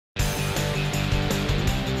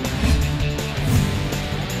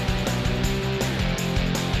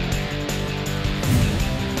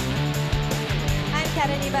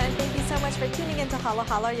for tuning in to Halo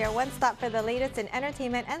Halo, your one stop for the latest in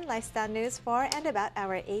entertainment and lifestyle news for and about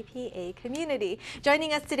our APA community.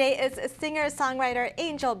 Joining us today is singer-songwriter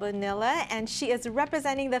Angel Bonilla, and she is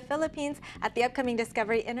representing the Philippines at the upcoming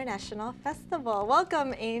Discovery International Festival.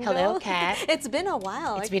 Welcome, Angel. Hello, Kat. It's been a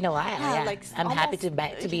while. It's been a while, yeah. Like I'm happy to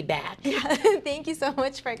be back. Yeah. Thank you so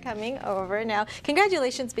much for coming over. Now,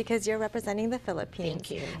 congratulations because you're representing the Philippines Thank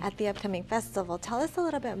you. at the upcoming festival. Tell us a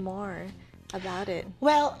little bit more about it.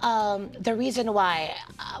 Well, the reason why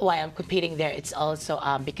I'm competing there, it's also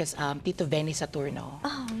because Tito Benny Saturno.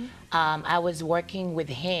 I was working with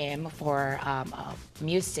him for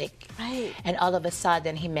music, Right. and all of a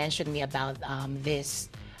sudden he mentioned me about this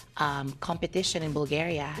competition in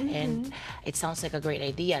Bulgaria, and it sounds like a great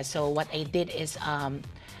idea. So what I did is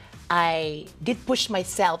I did push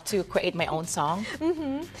myself to create my own song.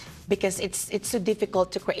 Because it's so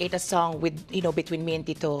difficult to create a song with between me and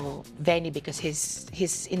Tito Benny, because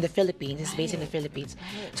he's in the Philippines, he's based in the Philippines.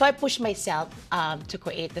 So I pushed myself to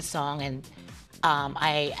create the song, and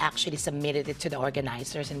I actually submitted it to the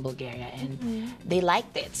organizers in Bulgaria, and they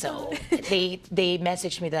liked it. So they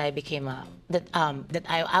messaged me that I became that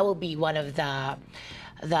I will be one of the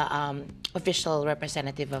official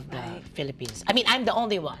representative of the Philippines. I mean, I'm the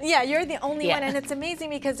only one. Yeah, you're the only one, and it's amazing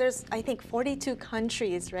because there's, I think, 42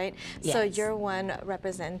 countries, right? Yes. So you're one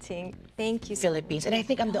representing. Thank you. Philippines, and I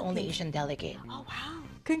think I'm the only Asian delegate. Oh wow!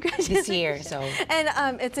 Congratulations. This year, so. And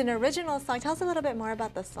it's an original song. Tell us a little bit more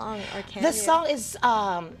about the song, or can The you? song is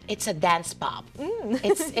it's a dance pop.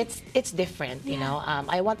 It's different, you know.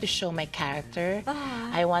 I want to show my character.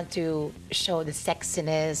 I want to show the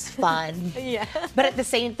sexiness, fun. Yeah. But at the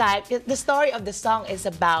same time, the story of the song is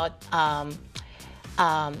about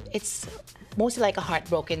it's mostly like a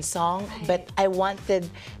heartbroken song, but I wanted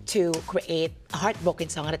to create a heartbroken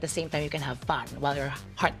song, and at the same time you can have fun while you're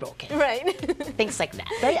heartbroken. Right. Things like that.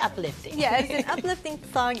 Very uplifting. Yeah, it's an uplifting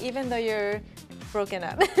song, even though you're broken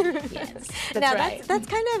up. Yes, that's now right. that's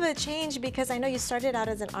kind of a change, because I know you started out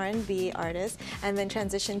as an R&B artist and then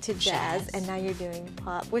transitioned to jazz, and now you're doing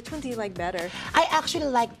pop. Which one do you like better? I actually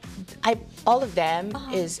like, all of them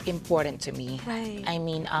is important to me. Right. I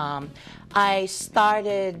mean, I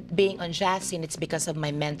started being on jazz scene. It's because of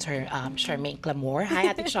my mentor, Charmaine Clamour. Hi,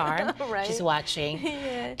 Ate Charm. Right. She's watching.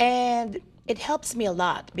 Yeah. And it helps me a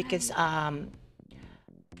lot because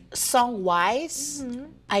song-wise,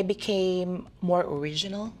 I became more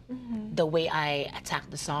original the way I attack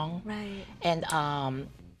the song. Right. And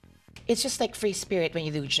it's just like free spirit when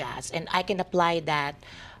you do jazz, and I can apply that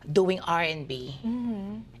doing R&B,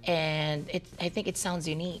 and I think it sounds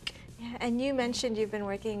unique. Yeah, and you mentioned you've been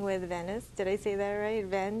working with Venice. Did I say that right?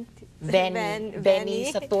 Benny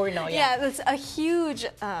Saturno, Yeah, that's a huge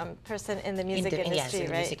person in the music industry, yes, in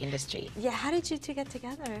the right? music industry. Yeah, how did you two get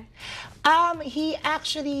together? He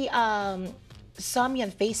actually saw me on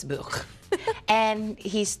Facebook, and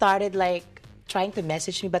he started like trying to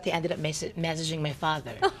message me, but he ended up messaging my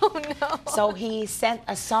father. Oh no! So he sent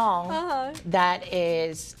a song that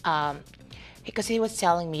is. Because he was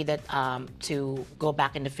telling me that to go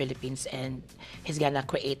back in the Philippines, and he's gonna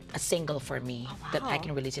create a single for me that I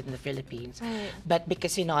can release it in the Philippines. Right. But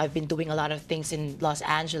because I've been doing a lot of things in Los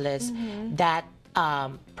Angeles, that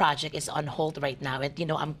project is on hold right now,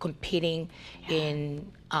 and I'm competing in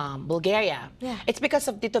Bulgaria. Yeah. It's because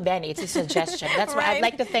of Tito Benny. It's a suggestion. That's why I'd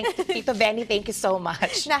like to thank Tito Benny. Thank you so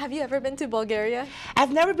much. Now, have you ever been to Bulgaria?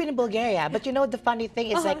 I've never been in Bulgaria, but the funny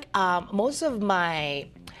thing is like most of my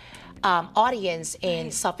audience in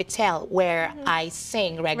Sofitel, where I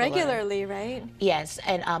sing Regularly, right? Yes,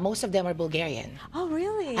 and most of them are Bulgarian. Oh,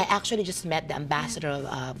 really? I actually just met the ambassador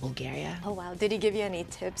of Bulgaria. Oh, wow. Did he give you any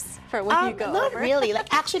tips for when you go Not over? really.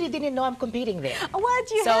 Like, actually didn't know I'm competing there. What?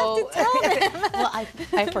 You have to tell them. Well,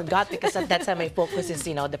 I forgot, because at that time my focus is,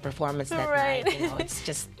 the performance that Right. night. It's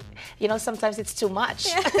just, sometimes it's too much.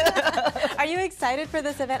 Are you excited for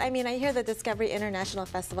this event? I mean, I hear the Discovery International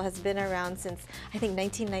Festival has been around since, I think,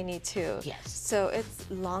 1992. Yes. So it's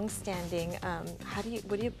long-standing.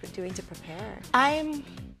 What are you doing to prepare?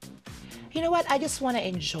 You know what? I just want to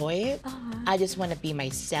enjoy it. I just want to be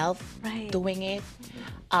myself doing it.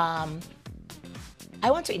 I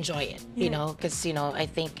want to enjoy it, because, I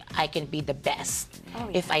think I can be the best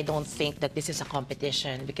if I don't think that this is a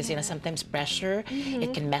competition, because, sometimes pressure,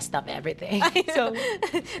 it can mess up everything. So,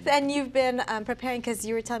 and you've been preparing, because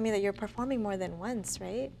you were telling me that you're performing more than once,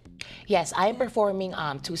 right? Yes, I'm performing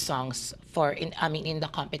 2 songs in the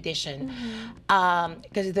competition,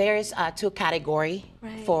 because there's 2 category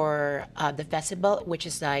for the festival, which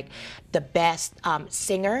is like the best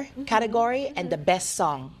singer category and the best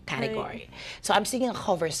song category. So I'm singing a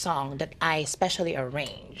cover song that I specially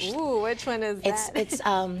arranged. Ooh, which one is that? It's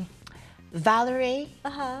Valerie,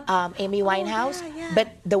 Amy Winehouse, yeah. but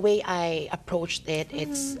the way I approached it,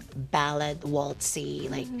 it's ballad, waltzy,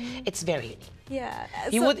 like it's very unique. Yeah.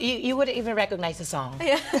 You wouldn't even recognize the song.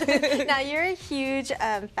 Yeah. Now you're a huge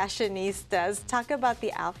fashionistas. Talk about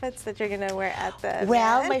the outfits that you're gonna wear at the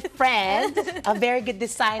Well, event. my friend, a very good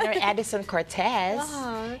designer, Edison Cortez,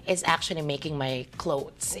 is actually making my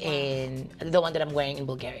clothes in the one that I'm wearing in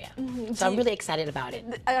Bulgaria. So I'm really excited about it.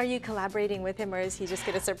 Are you collaborating with him, or is he just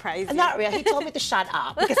gonna surprise you? Not really. He told me to shut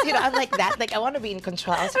up because I'm like that. Like I want to be in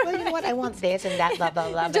control. I was like, well, you know what? I want this and that, blah blah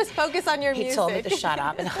blah. But just focus on your music. He told me to shut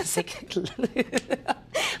up, and I was like,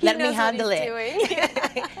 let me handle it.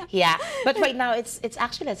 Yeah, but right now it's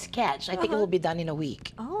actually a sketch. I think it will be done in a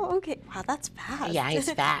week. Oh, okay. Wow, that's fast. Yeah,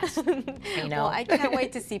 it's fast. You know. Well, I can't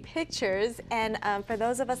wait to see pictures. And for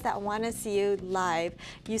those of us that want to see you live,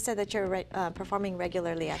 you said that you're performing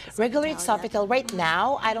regularly at the Regularly at Sofitel. Right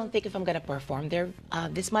now, I don't think if I'm gonna perform there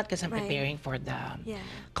this month because I'm preparing for the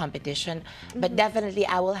competition. But definitely,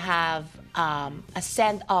 I will have a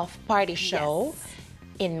send-off party show.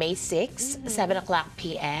 In May 6, 7 o'clock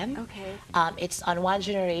p.m. Okay. It's on One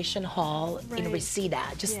Generation Hall in Reseda.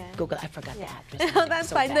 Just Google, I forgot the address. Oh,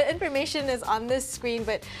 that's fine. The information is on this screen,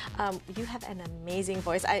 but you have an amazing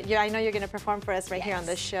voice. I know you're going to perform for us right here on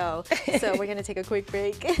the show. So we're going to take a quick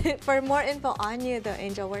break. For more info on you, though,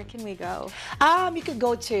 Angel, where can we go? You can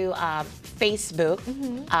go to Facebook,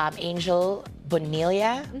 Angel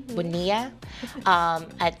Bonilla, Bonilla.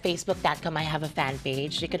 At Facebook.com, I have a fan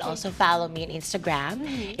page. You can also follow me on Instagram.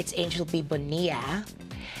 It's Angel B. Bonilla.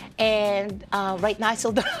 And right now, I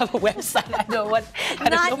still don't have a website. I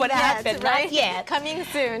don't know what happened. Right? Not yet. Coming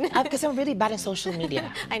soon. Because I'm really bad at social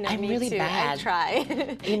media. I know, I'm me really too. bad. I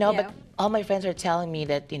try. You know, but all my friends are telling me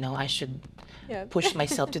that, I should push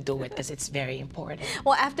myself to do it because it's very important.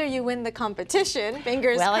 Well, after you win the competition,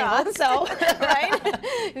 fingers crossed. I hope so.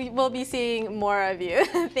 Right? We'll be seeing more of you.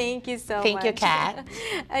 Thank you so much. Thank you, Kat.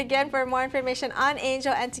 Again, for more information on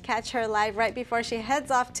Angel and to catch her live right before she heads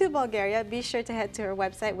off to Bulgaria, be sure to head to her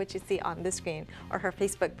website, which you see on the screen, or her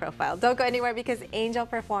Facebook profile. Don't go anywhere because Angel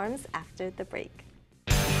performs after the break.